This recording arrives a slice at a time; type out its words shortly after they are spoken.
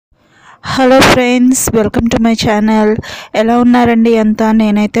Hello friends, welcome to my channel. ఎలా ఉన్నారండి అంతా?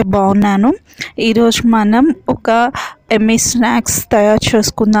 నేనైతే బాగున్నాను. ఈరోజు మనం ఒక ఎమ్మీ స్నాక్స్ తయారు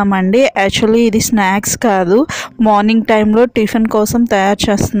చేసుకుందామండి. యాక్చువల్లీ ఇది స్నాక్స్ కాదు, మార్నింగ్ టైంలో టిఫిన్ కోసం తయారు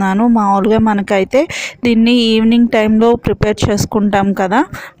చేస్తున్నాను. మామూలుగా మనకైతే దీన్ని ఈవినింగ్ టైంలో ప్రిపేర్ చేసుకుంటాం కదా,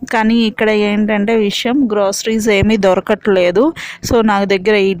 కానీ ఇక్కడ ఏంటంటే విషయం, గ్రాసరీస్ ఏమీ దొరకట్లేదు. సో నాకు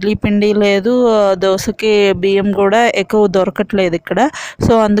దగ్గర ఇడ్లీ పిండి లేదు, దోశకి బియ్యం కూడా ఎక్కువ దొరకట్లేదు ఇక్కడ.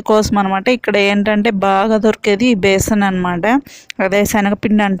 సో అందుకోసం అనమాట ఇక్కడ ఏంటంటే బాగా దొరికేది ఈ బేసన్ అనమాట. అదే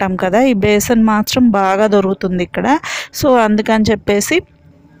శనగపిండి అంటాం కదా, ఈ బేసన్ మాత్రం బాగా దొరుకుతుంది ఇక్కడ. సో అందుకని చెప్పేసి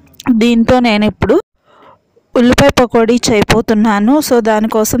దీంతో నేను ఇప్పుడు ఉల్లిపాయ పకోడీ చేయబోతున్నాను. సో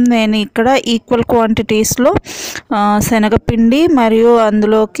దానికోసం నేను ఇక్కడ ఈక్వల్ క్వాంటిటీస్లో శనగపిండి మరియు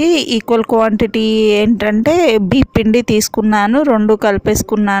అందులోకి ఈక్వల్ క్వాంటిటీ ఏంటంటే బియ్యం పిండి తీసుకున్నాను, రెండు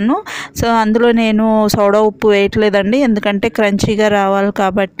కలిపేసుకున్నాను. సో అందులో నేను సోడా ఉప్పు వేయట్లేదండి, ఎందుకంటే క్రంచీగా రావాలి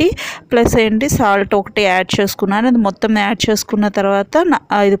కాబట్టి. ప్లస్ ఏంటి, సాల్ట్ ఒకటి యాడ్ చేసుకున్నాను. అది మొత్తం యాడ్ చేసుకున్న తర్వాత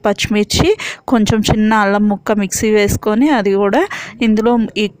 5 పచ్చిమిర్చి, కొంచెం చిన్న అల్లం ముక్క మిక్సీ వేసుకొని అది కూడా ఇందులో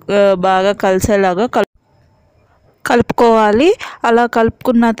బాగా కలిసేలాగా కలుపుకోవాలి. అలా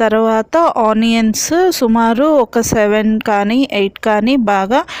కలుపుకున్న తర్వాత ఆనియన్స్ సుమారు ఒక 7 కానీ 8 కానీ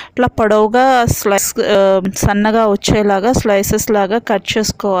బాగా ఇట్లా పొడవుగా సన్నగా వచ్చేలాగా స్లైసెస్ లాగా కట్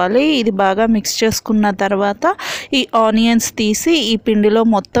చేసుకోవాలి. ఇది బాగా మిక్స్ చేసుకున్న తర్వాత ఈ ఆనియన్స్ తీసి ఈ పిండిలో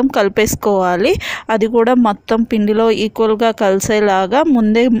మొత్తం కలిపేసుకోవాలి. అది కూడా మొత్తం పిండిలో ఈక్వల్గా కలిసేలాగా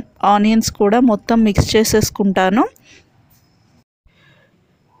ముందే ఆనియన్స్ కూడా మొత్తం మిక్స్ చేసేసుకుంటాను.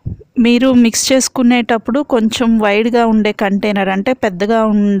 మీరు మిక్స్ చేసుకునేటప్పుడు కొంచెం వైడ్గా ఉండే కంటైనర్, అంటే పెద్దగా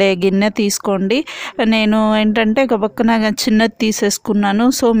ఉండే గిన్నె తీసుకోండి. నేను ఏంటంటే గబక్కన చిన్నది తీసేసుకున్నాను.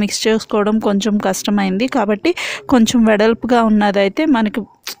 సో మిక్స్ చేసుకోవడం కొంచెం కష్టమైంది కాబట్టి కొంచెం వెడల్పుగా ఉన్నదైతే మనకి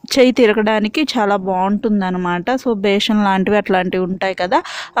చేయి తిరగడానికి చాలా బాగుంటుంది అనమాట. సో బేషన్ లాంటివి అట్లాంటివి ఉంటాయి కదా,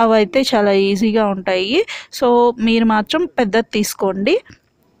 అవి అయితే చాలా ఈజీగా ఉంటాయి. సో మీరు మాత్రం పెద్దది తీసుకోండి.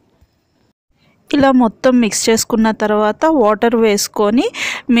 ఇలా మొత్తం మిక్స్ చేసుకున్న తర్వాత వాటర్ వేసుకొని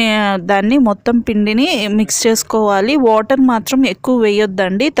దాన్ని మొత్తం పిండిని మిక్స్ చేసుకోవాలి. వాటర్ మాత్రం ఎక్కువ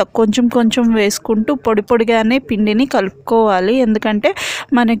వేయొద్దండి, కొంచెం కొంచెం వేసుకుంటూ పొడి పొడిగానే పిండిని కలుపుకోవాలి. ఎందుకంటే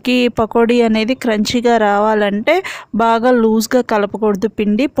మనకి పకోడీ అనేది క్రంచీగా రావాలంటే బాగా లూజ్గా కలపకూడదు,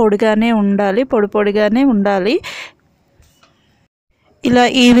 పిండి పొడిగానే ఉండాలి, పొడి పొడిగానే ఉండాలి. ఇలా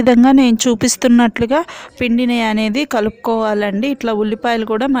ఈ విధంగా నేను చూపిస్తున్నట్లుగా పిండిని అనేది కలుపుకోవాలండి. ఇట్లా ఉల్లిపాయలు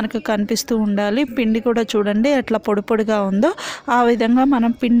కూడా మనకు కనిపిస్తూ ఉండాలి. పిండి కూడా చూడండి ఎట్లా పొడి పొడిగా ఉందో, ఆ విధంగా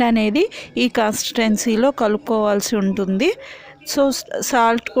మనం పిండి అనేది ఈ కన్సిస్టెన్సీలో కలుపుకోవాల్సి ఉంటుంది. సో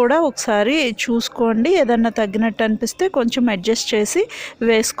సాల్ట్ కూడా ఒకసారి చూసుకోండి, ఏదన్నా తగ్గినట్టు అనిపిస్తే కొంచెం అడ్జస్ట్ చేసి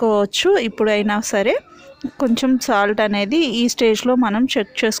వేసుకోవచ్చు. ఇప్పుడైనా సరే కొంచెం సాల్ట్ అనేది ఈ స్టేజ్లో మనం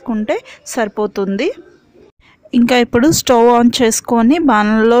చెక్ చేసుకుంటే సరిపోతుంది. ఇంకా ఇప్పుడు స్టవ్ ఆన్ చేసుకొని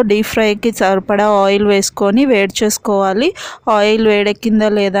బాణల్లో డీప్ ఫ్రైకి సరిపడా ఆయిల్ వేసుకొని వేడి చేసుకోవాలి. ఆయిల్ వేడెక్కిందా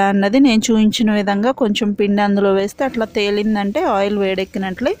లేదా అన్నది నేను చూపించిన విధంగా కొంచెం పిండి అందులో వేస్తే అట్లా తేలిందంటే ఆయిల్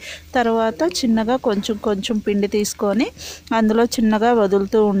వేడెక్కినట్లే. తర్వాత చిన్నగా కొంచెం కొంచెం పిండి తీసుకొని అందులో చిన్నగా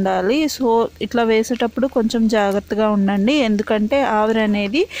వదులుతూ ఉండాలి. సో ఇట్లా వేసేటప్పుడు కొంచెం జాగ్రత్తగా ఉండండి, ఎందుకంటే ఆవిరి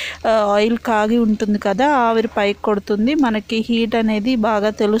అనేది ఆయిల్ కాగి ఉంటుంది కదా, ఆవిరి పైకి కొడుతుంది, మనకి హీట్ అనేది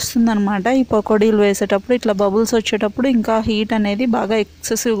బాగా తెలుస్తుంది అనమాట. ఈ పకోడీలు వేసేటప్పుడు ఇట్లా బబుల్స్ వచ్చేటప్పుడు ఇంకా హీట్ అనేది బాగా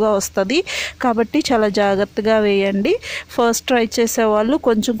ఎక్సెసివ్గా వస్తుంది, కాబట్టి చాలా జాగ్రత్తగా వేయండి. ఫస్ట్ ట్రై చేసేవాళ్ళు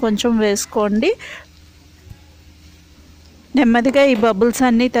కొంచెం కొంచెం వేసుకోండి. నెమ్మదిగా ఈ బబుల్స్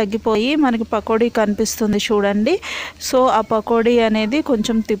అన్నీ తగ్గిపోయి మనకి పకోడీ కనిపిస్తుంది చూడండి. సో ఆ పకోడీ అనేది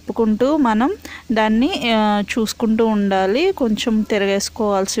కొంచెం తిప్పుకుంటూ మనం దాన్ని చూసుకుంటూ ఉండాలి, కొంచెం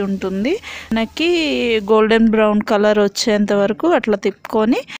తిరగేసుకోవాల్సి ఉంటుంది. మనకి గోల్డెన్ బ్రౌన్ కలర్ వచ్చేంత వరకు అట్లా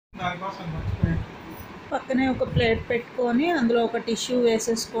తిప్పుకొని పక్కనే ఒక ప్లేట్ పెట్టుకొని అందులో ఒక టిష్యూ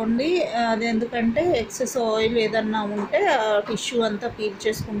వేసేసుకోండి. అది ఎందుకంటే ఎక్సెస్ ఆయిల్ ఏదన్నా ఉంటే ఆ టిష్యూ అంతా పీల్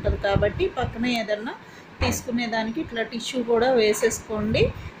చేసుకుంటుంది కాబట్టి పక్కనే ఏదన్నా తీసుకునేదానికి ఇట్లా టిష్యూ కూడా వేసేసుకోండి.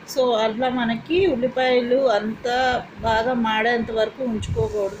 సో అట్లా మనకి ఉల్లిపాయలు అంతా బాగా మాడేంత వరకు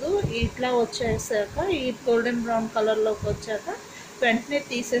ఉంచుకోకూడదు. ఇట్లా వచ్చేసాక ఈ గోల్డెన్ బ్రౌన్ కలర్లోకి వచ్చాక వెంటనే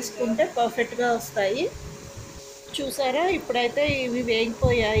తీసేసుకుంటే పర్ఫెక్ట్గా వస్తాయి. చూసారా, ఇప్పుడైతే ఇవి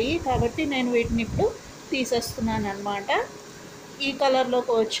వేగిపోయాయి కాబట్టి నేను వీటిని ఇప్పుడు తీసేస్తున్నాను అనమాట. ఈ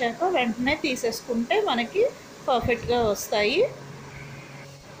కలర్లోకి వచ్చాక వెంటనే తీసేసుకుంటే మనకి పర్ఫెక్ట్గా వస్తాయి,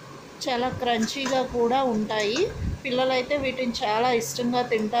 చాలా క్రంచీగా కూడా ఉంటాయి. పిల్లలైతే వీటిని చాలా ఇష్టంగా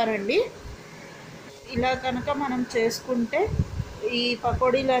తింటారండి. ఇలా కనుక మనం చేసుకుంటే ఈ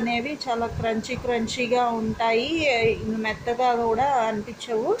పకోడీలు అనేవి చాలా క్రంచీగా ఉంటాయి, మెత్తగా కూడా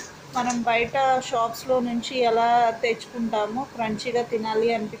అనిపించవు. మనం బయట షాప్స్లో నుంచి ఎలా తెచ్చుకుంటామో క్రంచీగా తినాలి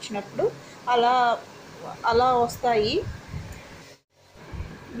అనిపించినప్పుడు అలా వస్తాయి.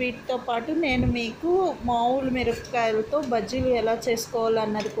 వీటితో పాటు నేను మీకు మామూలు మిరపకాయలతో బజ్జీలు ఎలా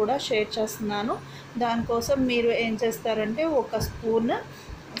చేసుకోవాలన్నది కూడా షేర్ చేస్తున్నాను. దానికోసం మీరు ఏం చేస్తారంటే ఒక స్పూన్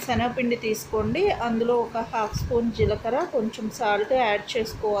శనగపిండి తీసుకోండి, అందులో ఒక హాఫ్ స్పూన్ జీలకర్ర, కొంచెం సాల్ట్ యాడ్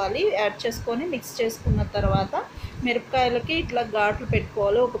చేసుకోవాలి. యాడ్ చేసుకొని మిక్స్ చేసుకున్న తర్వాత మిరపకాయలకి ఇట్లా ఘాట్లు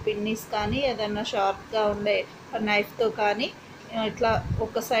పెట్టుకోవాలి. ఒక పిన్నీస్ కానీ ఏదన్నా షార్ప్గా ఉండే నైఫ్తో కానీ ఇట్లా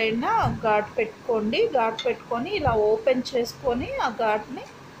ఒక సైడ్న ఘాటు పెట్టుకోండి. ఘాటు పెట్టుకొని ఇలా ఓపెన్ చేసుకొని ఆ ఘాటుని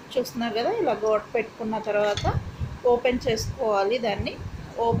చూస్తున్నారు కదా, ఇలా ఘాటు పెట్టుకున్న తర్వాత ఓపెన్ చేసుకోవాలి. దాన్ని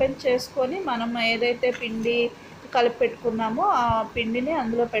ఓపెన్ చేసుకొని మనం ఏదైతే పిండి కలిపి పెట్టుకున్నామో ఆ పిండిని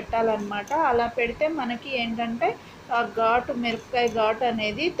అందులో పెట్టాలన్నమాట. అలా పెడితే మనకి ఏంటంటే ఆ ఘాటు మిరపకాయ ఘాటు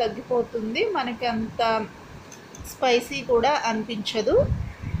అనేది తగ్గిపోతుంది, మనకి అంత స్పైసీ కూడా అనిపించదు.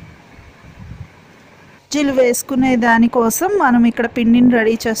 బజ్జీలు వేసుకునే దానికోసం మనం ఇక్కడ పిండిని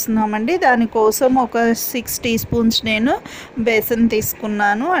రెడీ చేస్తున్నామండి. దానికోసం ఒక 6 టీ స్పూన్స్ నేను బేసన్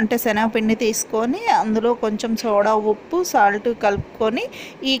తీసుకున్నాను. అంటే శనగపిండి తీసుకొని అందులో కొంచెం సోడా ఉప్పు సాల్ట్ కలుపుకొని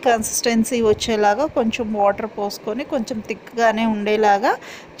ఈ కన్సిస్టెన్సీ వచ్చేలాగా కొంచెం వాటర్ పోసుకొని కొంచెం థిక్గానే ఉండేలాగా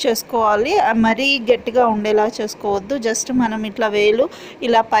చేసుకోవాలి. మరీ గట్టిగా ఉండేలా చేసుకోవద్దు. జస్ట్ మనం ఇట్లా వేలు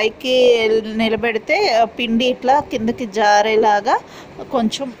ఇలా పైకి నిలబెడితే పిండి ఇట్లా కిందకి జారేలాగా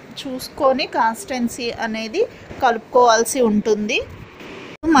కొంచెం చూసుకొని కన్సిస్టెన్సీ అనేది కలుపుకోవాల్సి ఉంటుంది.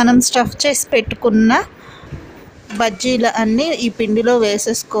 మనం స్టఫ్ చేసి పెట్టుకున్న బజ్జీలు అన్నీ ఈ పిండిలో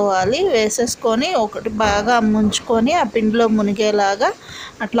వేసేసుకోవాలి. వేసేసుకొని ఒకటి బాగా ముంచుకొని ఆ పిండిలో మునిగేలాగా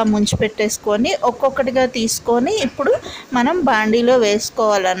అట్లా ముంచి పెట్టేసుకొని ఒక్కొక్కటిగా తీసుకొని ఇప్పుడు మనం బాండీలో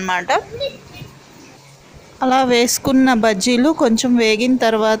వేసుకోవాలన్నమాట. అలా వేసుకున్న బజ్జీలు కొంచెం వేగిన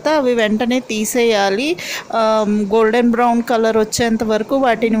తర్వాత అవి వెంటనే తీసేయాలి. గోల్డెన్ బ్రౌన్ కలర్ వచ్చేంత వరకు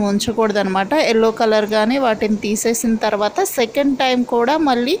వాటిని ఉంచకూడదు అనమాట. ఎల్లో కలర్ కానీ వాటిని తీసేసిన తర్వాత సెకండ్ టైం కూడా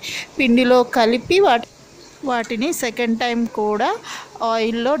మళ్ళీ పిండిలో కలిపి వాటిని సెకండ్ టైం కూడా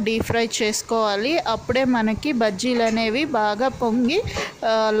ఆయిల్లో డీప్ ఫ్రై చేసుకోవాలి. అప్పుడే మనకి బజ్జీలు అనేవి బాగా పొంగి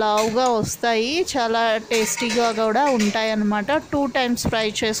లావుగా వస్తాయి, చాలా టేస్టీగా కూడా ఉంటాయి అన్నమాట. 2 టైమ్స్ ఫ్రై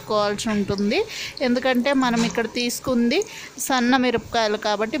చేసుకోవాల్సి ఉంటుంది. ఎందుకంటే మనం ఇక్కడ తీసుకుంది సన్న మిరపకాయలు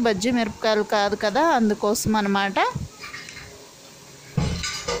కాబట్టి బజ్జీ మిరపకాయలు కాదు కదా, అందుకోసం అన్నమాట.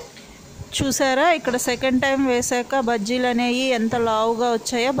 చూసారా, ఇక్కడ సెకండ్ టైం వేసాక బజ్జీలు అనేవి ఎంత లావుగా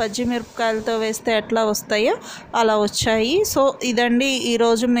వచ్చాయో, బజ్జీ మిరపకాయలతో వేస్తే ఎట్లా వస్తాయో అలా వచ్చాయి. సో ఇదండి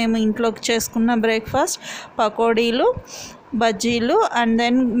ఈరోజు మేము ఇంట్లోకి చేసుకున్న బ్రేక్ఫాస్ట్, పకోడీలు, బజ్జీలు అండ్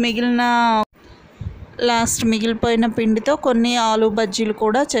దెన్ మిగిలిపోయిన పిండితో కొన్ని ఆలు బజ్జీలు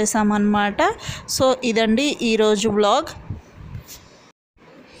కూడా చేసామన్నమాట. సో ఇదండి ఈరోజు వ్లాగ్.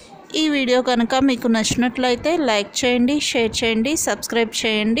 ఈ వీడియో కనుక మీకు నచ్చినట్లయితే లైక్ చేయండి, షేర్ చేయండి, సబ్స్క్రైబ్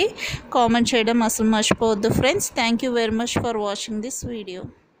చేయండి, కామెంట్ చేయడం అసలు మర్చిపోవద్దు friends. Thank you very much for watching this video.